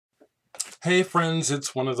Hey friends,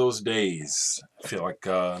 it's one of those days. I feel like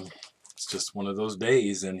it's just one of those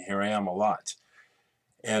days, and here I am a lot.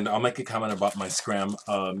 And I'll make a comment about my Scram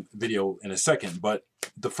video in a second, but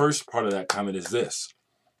the first part of that comment is this.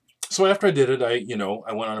 So after I did it, I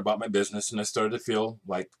went on about my business, and I started to feel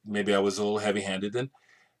like maybe I was a little heavy-handed, and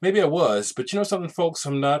maybe I was. But you know something, folks,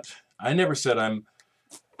 I never said I'm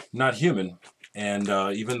not human, and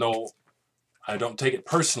even though I don't take it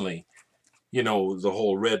personally, the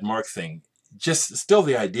whole red mark thing, just still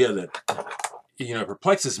the idea that it that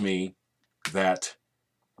perplexes me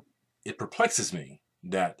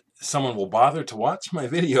that someone will bother to watch my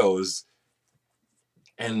videos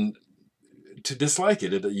and to dislike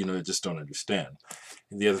it. I just don't understand.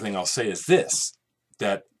 And the other thing I'll say is this,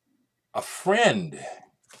 that a friend,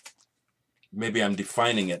 maybe I'm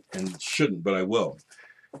defining it and shouldn't, but I will.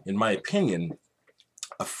 In my opinion,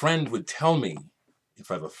 a friend would tell me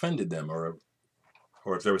if I've offended them or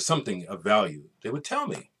if there was something of value, they would tell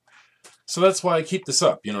me. So that's why I keep this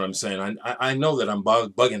up. You know what I'm saying? I know that I'm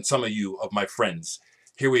bugging some of you, of my friends.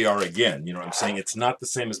 Here we are again. You know what I'm saying? It's not the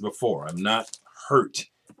same as before. I'm not hurt.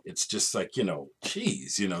 It's just like,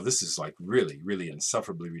 geez, this is like really, really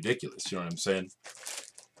insufferably ridiculous. You know what I'm saying?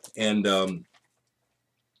 And, I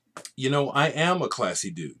am a classy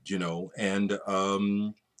dude, and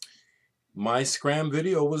my Scram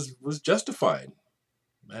video was justified.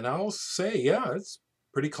 And I'll say, yeah, it's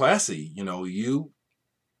pretty classy. You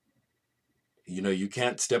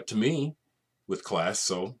can't step to me with class,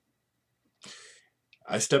 so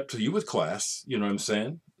I stepped to you with class. You know what I'm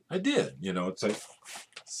saying? I did. It's like,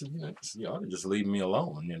 you ought to just leave me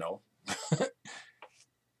alone.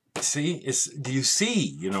 See, do you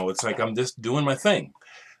see? It's like I'm just doing my thing.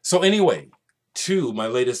 So anyway, to my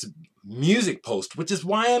latest music post, which is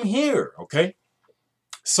why I'm here. Okay,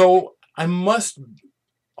 so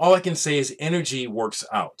all I can say is energy works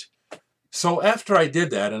out. So after I did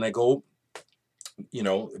that, and I go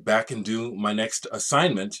back and do my next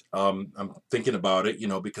assignment, I'm thinking about it,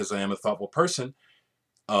 because I am a thoughtful person,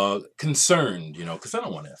 concerned, because I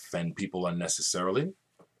don't want to offend people unnecessarily.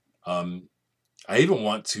 I even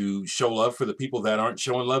want to show love for the people that aren't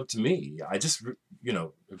showing love to me. I just,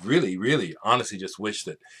 really, really, honestly just wish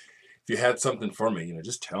that if you had something for me,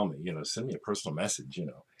 just tell me, send me a personal message,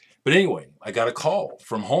 But anyway, I got a call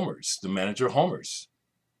from Homer's, the manager of Homer's.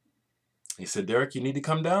 He said, Dereck, you need to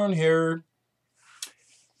come down here.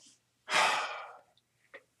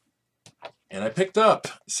 And I picked up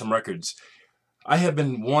some records. I have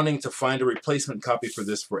been wanting to find a replacement copy for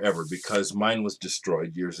this forever because mine was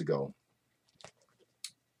destroyed years ago.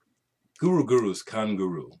 Guru Guru's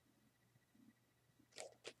Kanguru.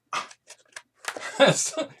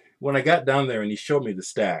 When I got down there and he showed me the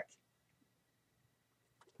stack,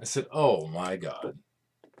 I said, oh my God.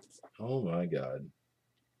 Oh my God.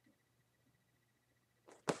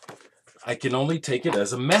 I can only take it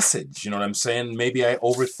as a message. You know what I'm saying? Maybe I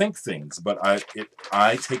overthink things, but I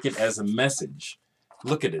take it as a message.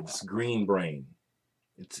 Look at it. It's green brain.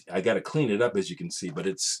 I got to clean it up, as you can see, but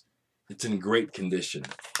it's in great condition.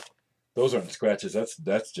 Those aren't scratches.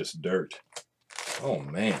 That's just dirt. Oh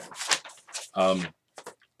man.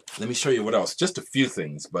 Let me show you what else. Just a few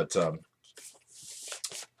things, but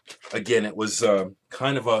again, it was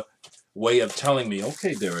kind of a way of telling me,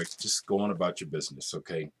 okay, Dereck, just go on about your business,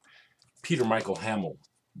 okay? Peter Michael Hamill,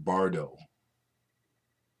 Bardo.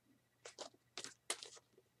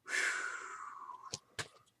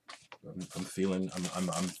 I'm feeling it.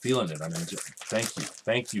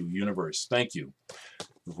 Thank you, universe. Thank you.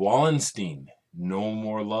 Wallenstein, No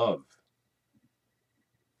More Love.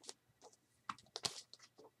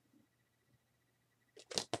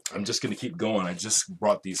 I'm just going to keep going. I just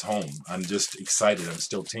brought these home. I'm just excited. I'm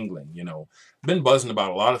still tingling, Been buzzing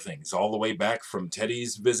about a lot of things, all the way back from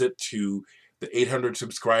Teddy's visit to the 800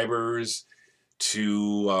 subscribers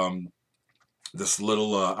to this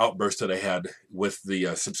little outburst that I had with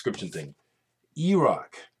the subscription thing.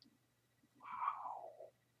 E-Rock.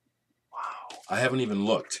 Wow. I haven't even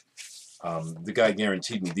looked. The guy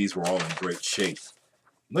guaranteed me these were all in great shape.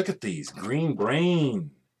 Look at these. Green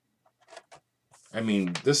Brain. I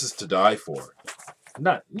mean, this is to die for.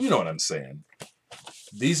 You know what I'm saying.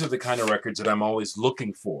 These are the kind of records that I'm always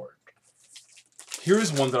looking for.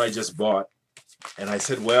 Here's one that I just bought, and I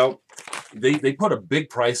said, well, they put a big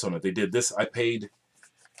price on it. They did this. I paid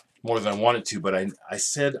more than I wanted to, but I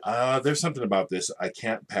said, there's something about this. I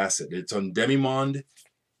can't pass it. It's on Demimonde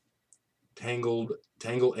Tangle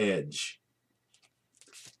Edge.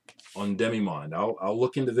 On Demimonde. I'll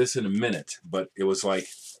look into this in a minute, but it was like,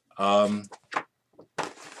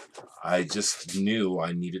 I just knew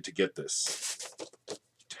I needed to get this.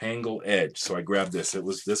 Tangle Edge. So I grabbed this.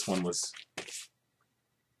 This one was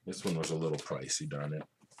a little pricey, darn it.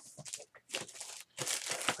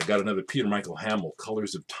 I got another Peter Michael Hamill,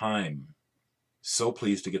 Colors of Time. So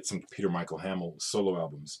pleased to get some Peter Michael Hamill solo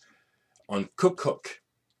albums. On Cook.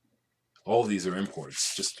 All of these are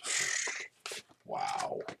imports. Just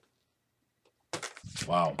wow.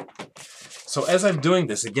 Wow. So as I'm doing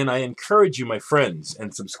this, again, I encourage you, my friends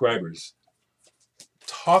and subscribers,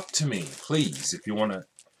 talk to me, please. If you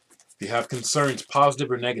have concerns, positive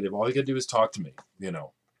or negative, all you gotta do is talk to me. You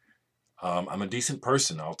know, I'm a decent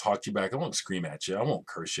person. I'll talk to you back. I won't scream at you. I won't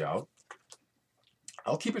curse you out.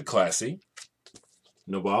 I'll keep it classy.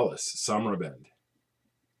 Novalis, Samrabend.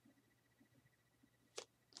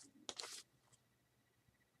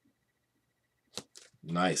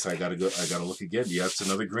 Nice. I gotta look again. Yeah, it's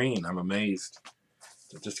another green. I'm amazed.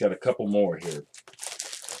 I just got a couple more here.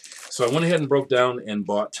 So I went ahead and broke down and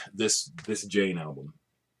bought this Jane album.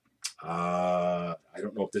 I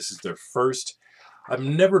don't know if this is their first. I've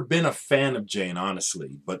never been a fan of Jane,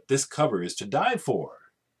 honestly, but this cover is to die for.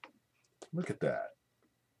 Look at that.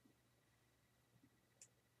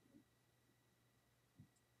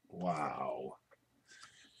 Wow.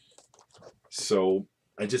 So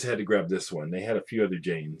I just had to grab this one. They had a few other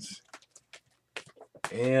Janes.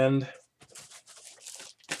 And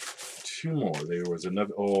two more. There was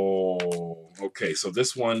another. Oh, okay. So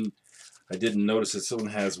this one, I didn't notice this one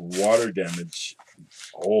has water damage.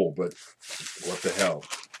 Oh, but what the hell?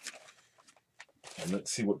 And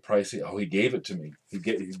let's see what price he. Oh, he gave it to me.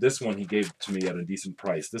 This one he gave to me at a decent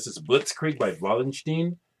price. This is Blitzkrieg by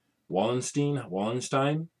Wallenstein.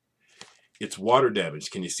 It's water damage.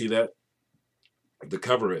 Can you see that? The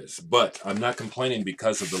cover is. But I'm not complaining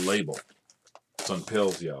because of the label. It's on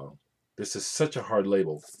pills, y'all. This is such a hard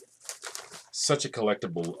label. Such a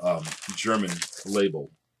collectible German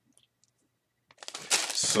label.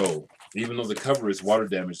 So, even though the cover is water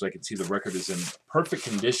damaged, I can see the record is in perfect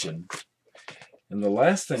condition. And the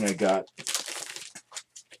last thing I got,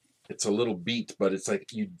 it's a little beat, but it's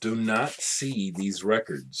like you do not see these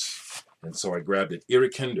records. And so I grabbed it.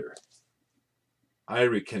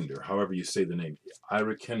 Ira Kinder, however you say the name.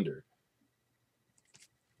 Ira Kinder.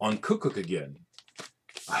 On Cook again.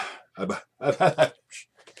 I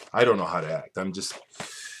don't know how to act. I'm just...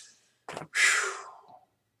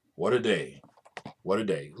 What a day. What a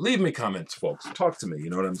day. Leave me comments, folks. Talk to me. You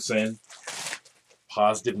know what I'm saying?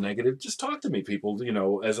 Positive, negative. Just talk to me, people. You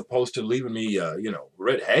know, as opposed to leaving me, you know,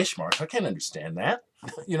 red hash marks. I can't understand that.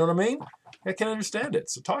 You know what I mean? I can't understand it.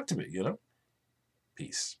 So talk to me, you know?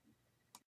 Peace.